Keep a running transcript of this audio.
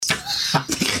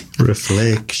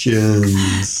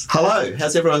Reflections. Hello,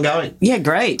 how's everyone going? Yeah,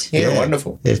 great. Yeah,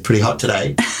 wonderful. Yeah, it's pretty hot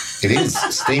today. It is.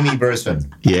 Steamy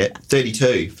Brisbane. Yeah,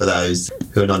 32 for those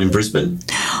who are not in Brisbane.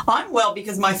 I'm well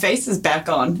because my face is back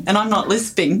on and I'm not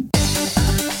lisping.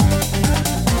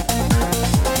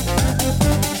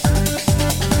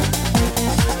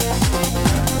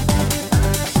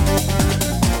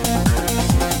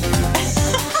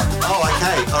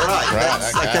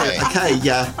 Okay,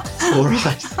 yeah. All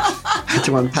right. Had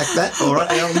to unpack that. All right,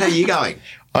 Alan, how are you going?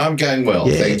 I'm going well,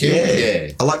 thank you.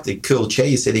 Yeah. I like the cool chair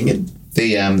you're sitting in.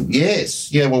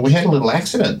 Yes. Yeah, well, we had a little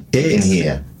accident in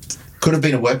here. Could have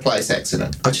been a workplace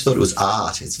accident. I just thought it was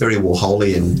art. It's very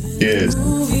Warholian. Yes.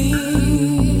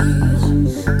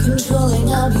 Controlling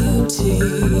our beauty.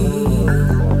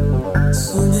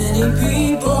 So many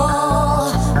people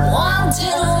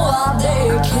wanting what they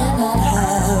cannot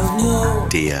have. No.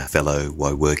 Dear fellow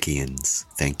Woworkians,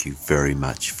 thank you very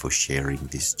much for sharing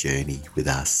this journey with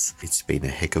us. It's been a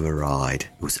heck of a ride.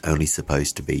 It was only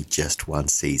supposed to be just one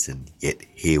season, yet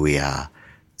here we are,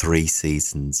 3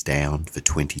 seasons down for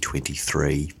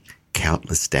 2023,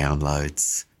 countless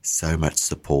downloads, so much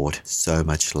support, so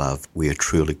much love. We are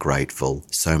truly grateful,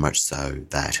 so much so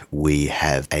that we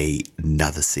have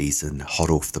another season hot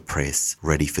off the press,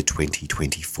 ready for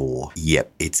 2024.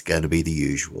 Yep, it's going to be the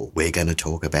usual. We're going to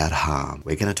talk about harm.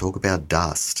 We're going to talk about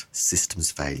dust, systems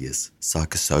failures,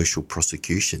 psychosocial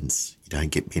prosecutions. You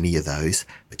don't get many of those,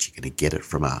 but you're going to get it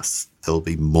from us. There'll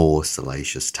be more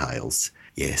salacious tales.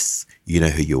 Yes, you know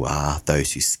who you are,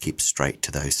 those who skip straight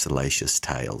to those salacious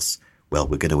tales. Well,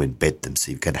 we're going to embed them,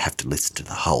 so you're going to have to listen to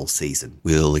the whole season.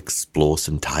 We'll explore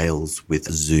some tales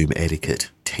with Zoom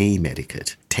etiquette, team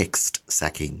etiquette, text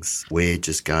sackings. We're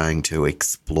just going to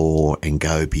explore and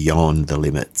go beyond the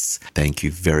limits. Thank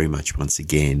you very much once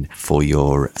again for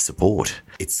your support.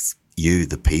 It's you,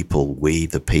 the people, we,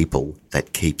 the people,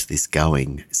 that keeps this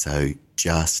going. So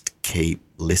just keep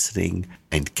listening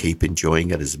and keep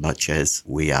enjoying it as much as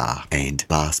we are. And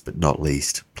last but not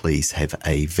least, please have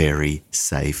a very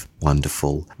safe,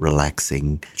 wonderful,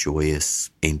 relaxing,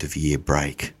 joyous end of year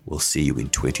break. We'll see you in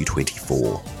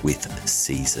 2024 with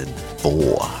season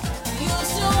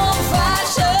 4.